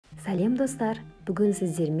Сәлем достар, бүгін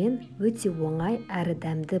сіздермен өте оңай әрі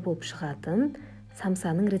дәмді болып шығатын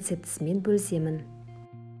самсаның рецептісімен бөлісемін.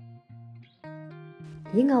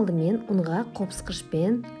 Ең алдымен ұнға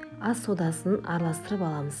қопсықышпен ас содасын араластырып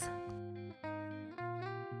аламыз.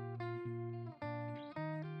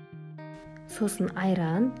 Сосын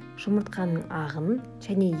айран, жұмыртқаның ағын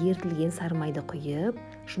және ерітілген сары майды құйып,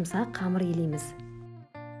 жұмсақ қамыр елейміз.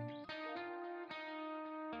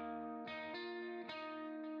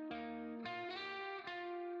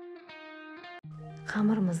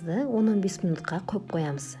 Қамырымызды 10-15 минутқа қойып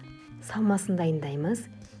қоямыз. Салмасын дайындаймыз.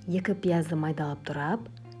 2 пиязды майдалап тұрап,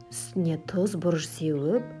 үстіне тұз, бұрыш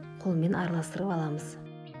сеуіп, қолмен араластырып аламыз.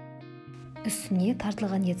 Үстіне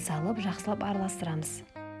тартылған ет салып, жақсылап араластырамыз.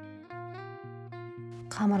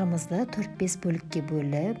 Қамырымызды 4-5 бөлікке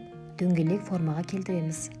бөліп, дөңгелек формаға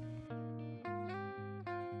келтіреміз.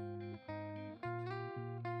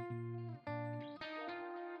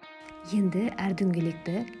 Енді әр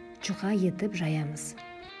дөңгелекті жұқа етіп жаямыз.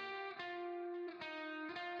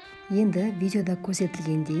 Енді видеода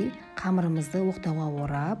көрсетілгендей қамырымызды оқтауға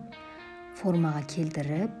орап, формаға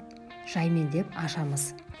келтіріп, жаймендеп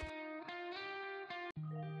ашамыз.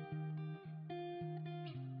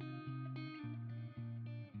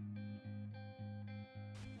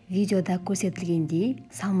 Видеода көрсетілгендей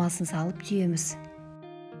салмасын салып түйеміз.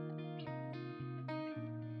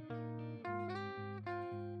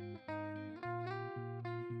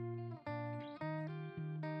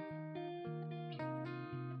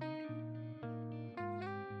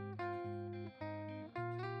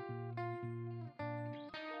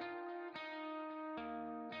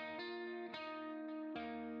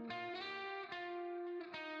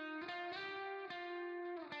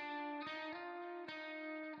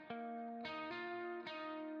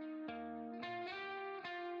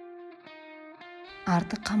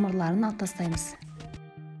 Артық қамырларын алып тастаймыз.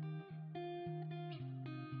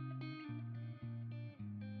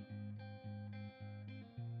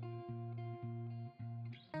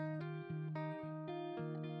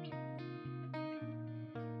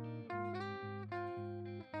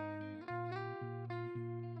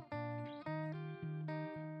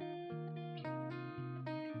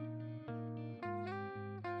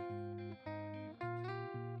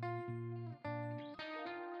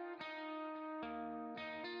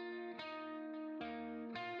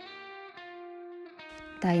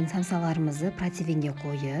 Дайын самсаларымызды противенге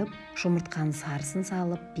қойып, жұмыртқаның сарысын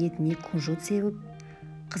салып, бетіне кунжут себіп,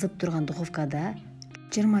 қызып тұрған духовкада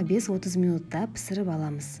 25-30 минутта пісіріп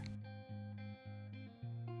аламыз.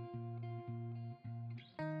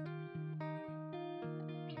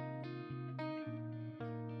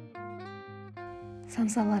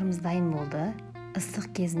 Самсаларымыз дайын болды.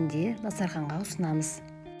 Ыстық кезінде дастарханға ұсынамыз.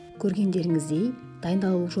 Көргендеріңіздей,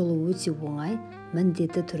 дайындалу жолы өте оңай,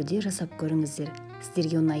 міндетті түрде жасап көріңіздер.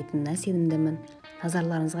 Сіздерге ұнайтынына сенімдімін.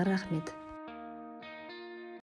 Назарларыңызға рахмет.